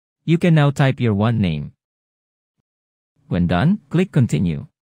You can now type your one name. When done, click Continue.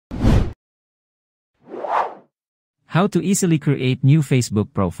 How to easily create new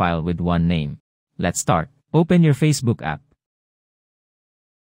Facebook profile with one name. Let's start. Open your Facebook app.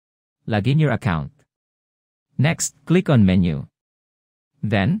 Log in your account. Next, click on Menu.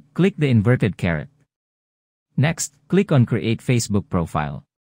 Then, click the inverted caret. Next, click on Create Facebook Profile.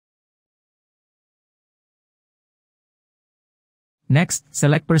 Next,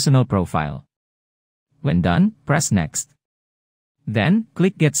 select Personal Profile. When done, press Next. Then,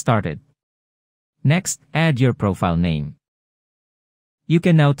 click Get Started. Next, add your profile name. You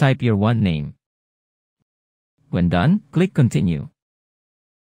can now type your one name. When done, click Continue.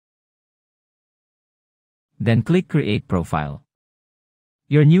 Then click Create Profile.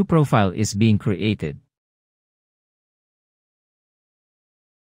 Your new profile is being created.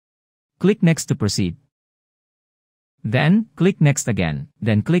 Click Next to proceed. Then, click Next again,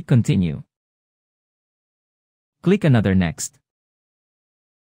 then click Continue. Click another Next.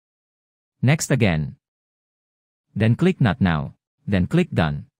 Next again. Then click Not Now, then click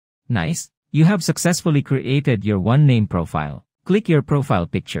Done. Nice! You have successfully created your one-name profile. Click your profile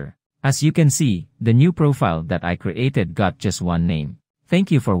picture. As you can see, the new profile that I created got just one name. Thank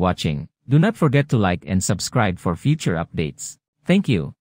you for watching. Do not forget to like and subscribe for future updates. Thank you.